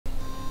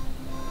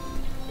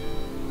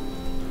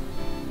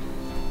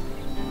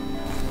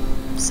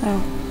So,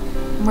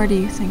 where do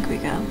you think we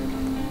go?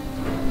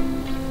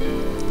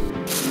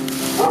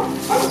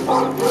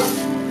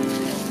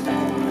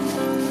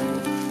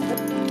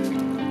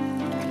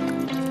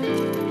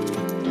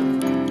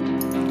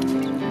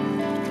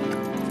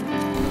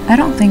 I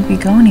don't think we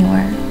go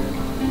anywhere.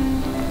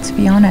 To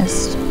be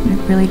honest, I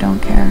really don't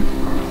care.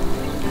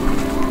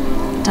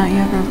 Don't you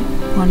ever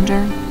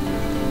wonder?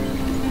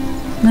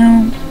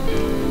 No,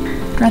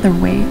 I'd rather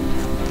wait.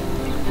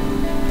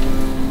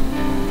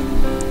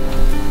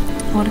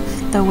 What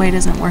if the wait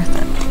isn't worth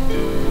it?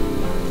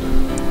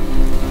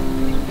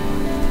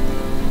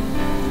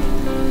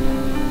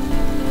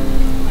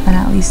 Then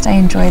at least I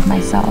enjoyed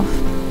myself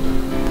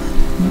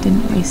and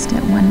didn't waste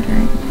it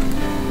wondering.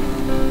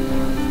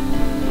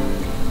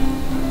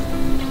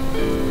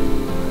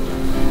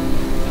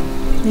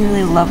 You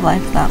really love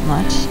life that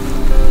much?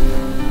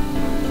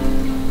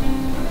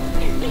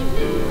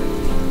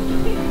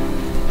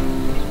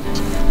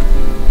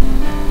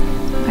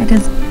 Why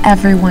does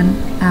everyone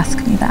ask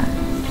me that?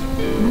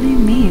 What do you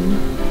mean?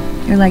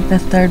 You're like the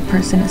third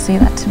person to say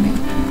that to me.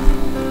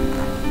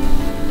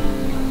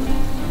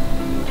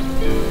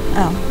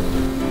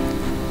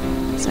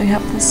 Oh. So you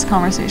have this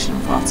conversation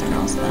with lots of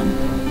girls then?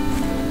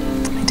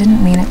 I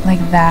didn't mean it like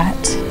that.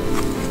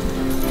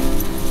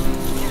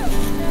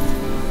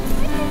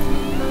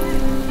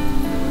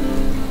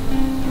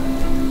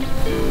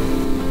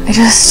 I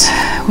just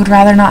would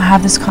rather not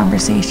have this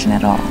conversation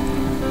at all.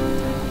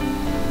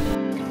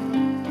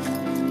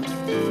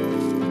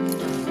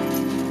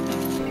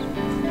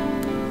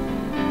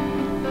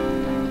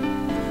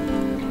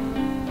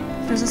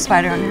 There's a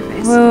spider on your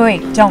face.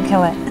 Wait, don't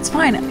kill it. It's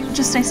fine.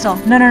 Just stay still.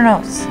 No,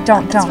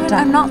 don't.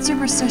 I'm not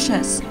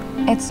superstitious.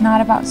 It's not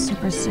about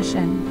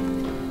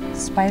superstition.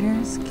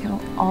 Spiders kill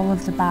all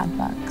of the bad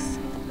bugs.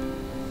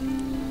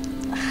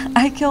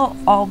 I kill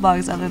all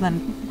bugs other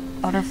than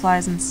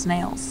butterflies and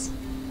snails.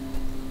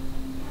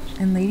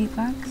 And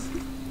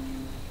ladybugs?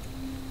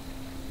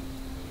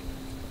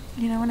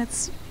 You know when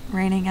it's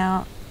raining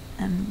out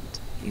and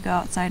you go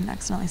outside and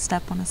accidentally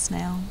step on a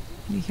snail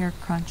and you hear a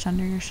crunch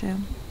under your shoe?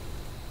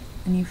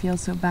 And you feel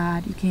so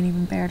bad you can't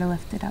even bear to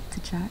lift it up to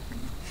check.